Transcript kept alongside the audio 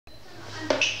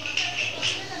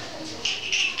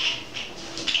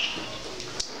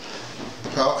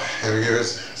here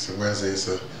it's a Wednesday, it's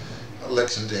a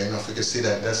election day, and if you can see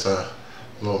that, that's a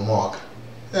little mark.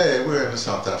 Hey, we're in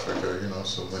South Africa, you know,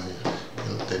 so when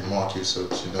they mark you so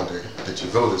that you know that you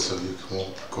voted, so you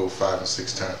won't go 5 and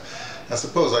 6 times. I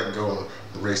suppose I can go on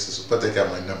the races, but they got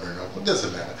my number, you know, it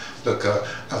doesn't matter. Look,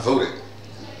 I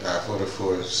voted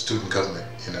for student government,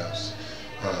 you know,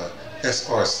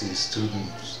 SRC, student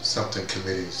something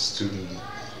committee, student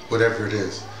whatever it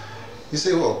is. You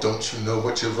say, well, don't you know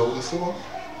what you're voting for?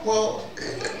 Well,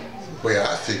 the way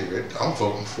I figure it, I'm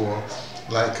voting for,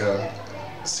 like, and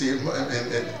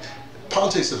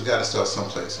politics has got to start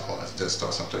someplace. Well, it does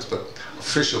start someplace, but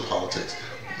official politics.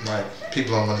 Like,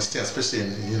 people don't understand, especially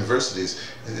in universities,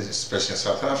 especially in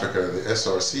South Africa, the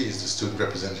SRC is the Student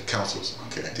Representative Councils.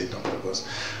 Okay, I didn't know what it was.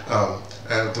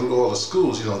 And through all the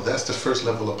schools, you know, that's the first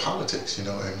level of politics, you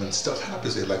know. And when stuff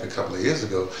happens, like a couple of years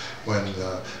ago, when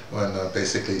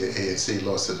basically the ANC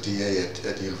lost a DA at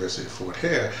the University of Fort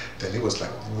Hare, then it was like,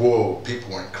 whoa,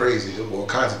 people went crazy. There were all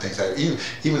kinds of things.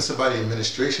 Even somebody in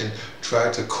administration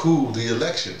tried to coup the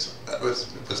elections. It was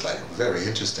like very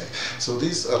interesting. So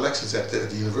these elections at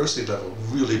the university level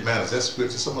really matters.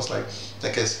 It's almost like I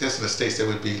guess in the States that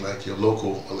would be like your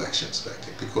local elections back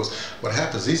there, because what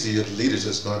happens, these are your leaders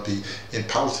that's going to be in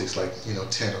politics like, you know,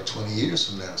 10 or 20 years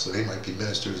from now, so they might be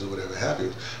ministers or whatever have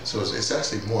you. So it's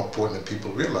actually more important than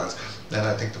people realize. And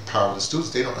I think the power of the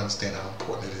students, they don't understand how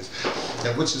important it is.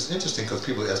 And which is interesting, because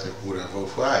people ask me, who do I vote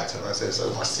for? I tell them, I say, it's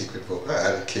my secret vote.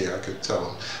 I didn't care, I could tell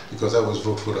them, because I always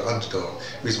vote for the underdog.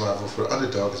 The reason why I vote for the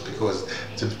underdog is because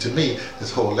to me,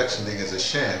 this whole election thing is a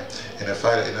sham. And if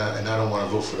I don't want to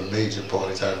vote for the major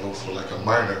parties, I vote for like a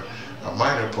minor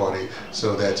party,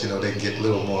 so that, you know, they can get a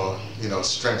little more, you know,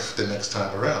 strength the next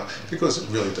time around. Because it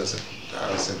really doesn't,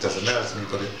 it doesn't matter to me,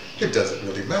 but it doesn't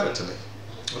really matter to me.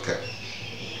 Okay.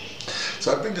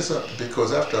 So I bring this up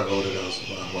because after I voted, I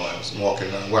was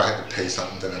walking, where I had to pay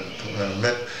something. Then I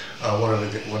met one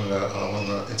of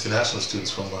the international students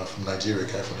from Nigeria, a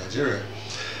guy from Nigeria.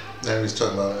 And he was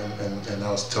talking about, and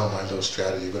I was telling my little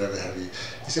strategy, whatever have you.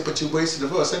 He said, but you wasted a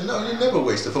vote. I said, no, you never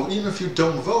waste a vote, even if you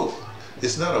don't vote.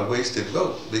 It's not a wasted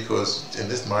vote, because in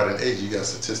this modern age, you got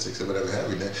statistics or whatever have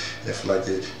you. If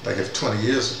if 20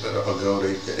 years ago,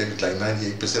 it was like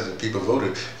 98% of the people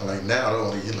voted, and like now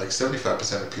only like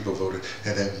 75% of people voted,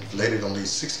 and then later only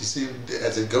 60. See,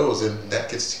 as it goes, and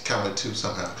that gets counted too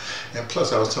somehow. And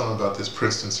plus, I was telling them about this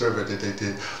Princeton survey that they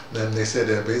did, and they said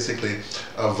that basically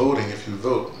voting, if you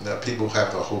vote, that people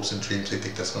have the hopes and dreams, they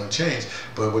think that's going to change.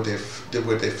 But what they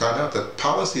found out, the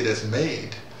policy that's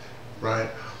made,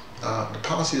 right? The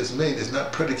policy that's made is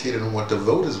not predicated on what the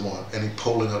voters want, any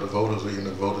polling of the voters or even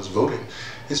the voters voting.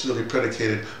 It's really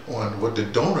predicated on what the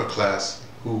donor class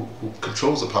who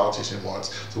controls the politician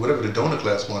wants. So whatever the donor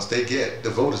class wants, they get.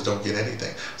 The voters don't get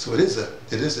anything. So it is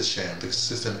a sham. The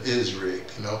system is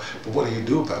rigged, you know. But what do you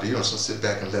do about it? You don't just sit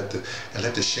back and let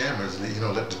the shammers, you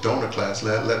know, let the donor class,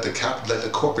 let the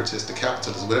corporatists, the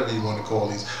capitalists, whatever you want to call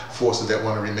these forces that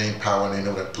want to remain power, and they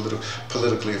know that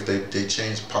politically, if they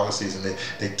change policies and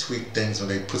they tweak things, when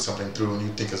they put something through and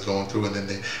you think it's going through, and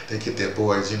then they get their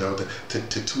boys, you know,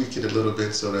 to tweak it a little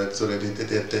bit so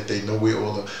that they know where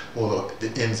all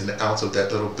the ins and the outs of that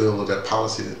little bill or that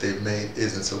policy that they've made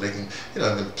is, and so they can, you know,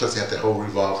 and then plus they have that whole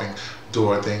revolving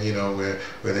door thing, you know, where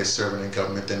they're serving in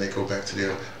government, then they go back to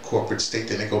their corporate state,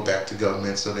 then they go back to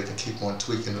government, so they can keep on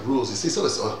tweaking the rules. You see, so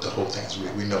it's the whole thing is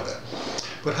we know that.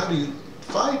 But how do you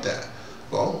fight that?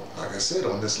 Well, like I said,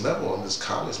 on this level, on this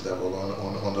college level,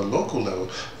 on the local level,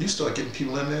 you start getting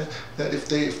people in there that if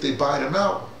they buy them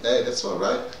out, hey, that's all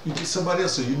right. You get somebody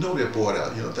else, so you know they're bought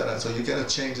out. You know that. So you got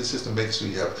to change the system, make sure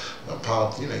you have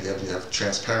you know, you have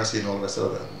transparency and all the rest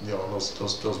of it. You know,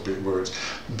 those big words.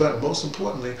 But most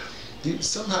importantly,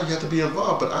 somehow you have to be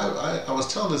involved. But I was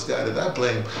telling this guy that I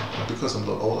blame, because I'm a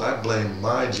little old, I blame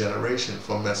my generation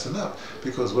for messing up,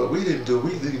 because what we didn't do,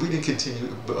 we didn't continue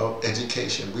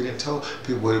education. We didn't tell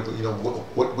people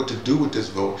what to do with this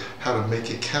vote, how to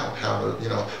make it count, how to, you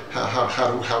know, how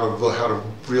to vote, how the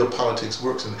real politics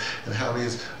works, and how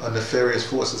these nefarious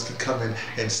forces can come in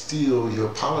and steal your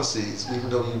policies, even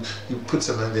though you put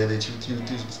something in there that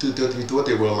you thought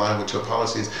they were aligned with your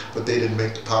policies, but they didn't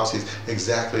make the policies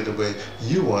exactly the way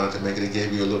you wanted to make it. They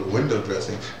gave you a little window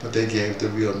dressing, but they gave the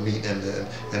real meat and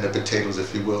the potatoes,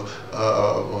 if you will,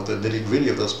 or the nitty-gritty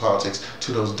of those politics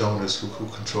to those donors who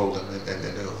control them and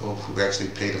who actually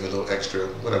paid them a little extra,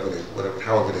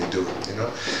 however they do it, you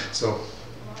know. So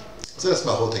that's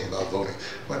my whole thing about voting.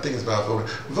 My thing is about voting.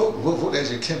 Vote as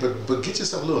you can, but get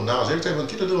yourself a little knowledge. Every time,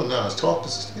 get a little knowledge. Talk to,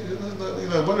 you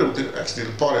know, actually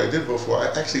the party I did vote for, I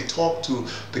actually talked to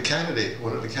the candidate,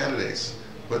 one of the candidates.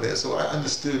 were there, so I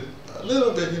understood a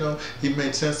little bit. You know, he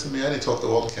made sense to me. I didn't talk to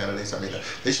all the candidates. I mean,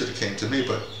 they should have came to me,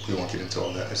 but we won't get into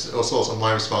all that. It's also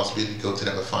my responsibility to go to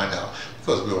them and find out,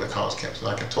 because we're on a college campus, and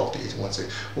I can talk to each one and say,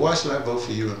 well, why should I vote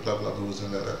for you, and blah, blah, blah,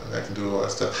 and I can do all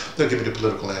that stuff. They'll give me the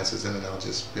political answers, and then I'll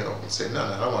just, you know, say, no,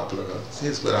 I don't want political.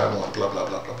 Here's what I want, blah, blah,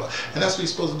 blah, blah, blah. And that's what you're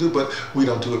supposed to do, but we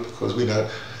don't do it because we're not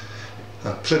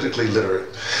politically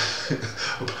literate,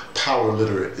 power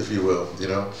literate, if you will, you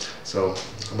know. So,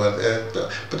 but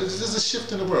there's a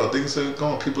shift in the world. Things are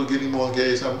going. People are getting more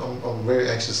engaged. I'm very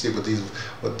anxious to see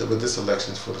what this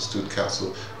elections for the student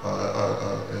council,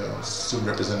 you know, student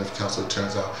representative council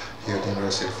turns out here at the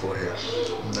University of Fort Hare.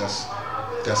 And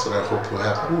that's what I hope will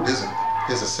happen. Ooh,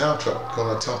 there's a sound truck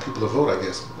going to tell people to vote, I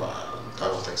guess. Well, I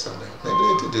don't think so. Maybe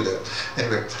they did do that.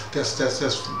 Anyway, that's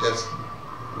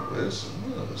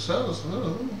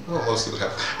well, we'll see what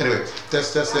happens. Anyway,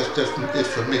 that's it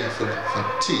for me, from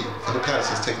T, from the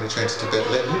Pattersons, taking the train to Tibet,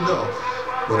 letting you know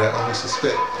what I only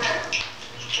suspect.